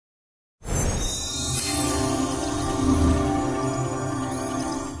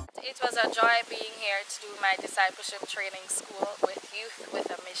it was a joy being here to do my discipleship training school with Youth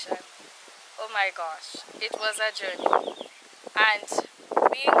with a Mission. Oh my gosh, it was a journey. And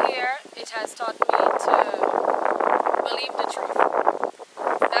being here, it has taught me to believe the truth.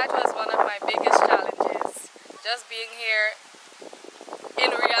 That was one of my biggest challenges, just being here in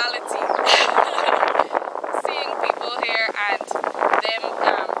reality, seeing people here and them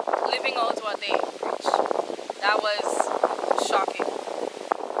living out what they preach. That was shocking,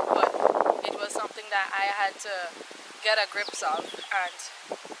 but it was something that I had to get a grip of and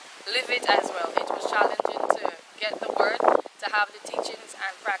live it as well. It was challenging to get the word, to have the teachings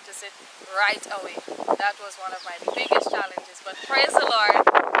and practice it right away. That was one of my biggest challenges, but praise the Lord,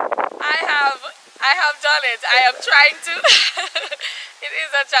 I have done it. I am trying to. It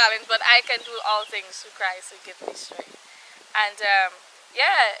is a challenge, but I can do all things through Christ who gives me strength. And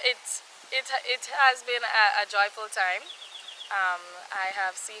yeah, it has been a joyful time. I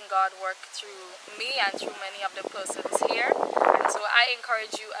have seen God work through me and through many of the persons here, and so I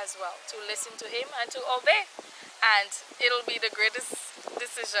encourage you as well to listen to Him and to obey, and it'll be the greatest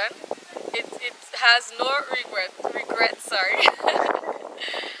decision. It has no regrets, sorry.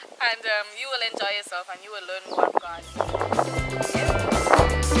 And you will enjoy yourself and you will learn what God is.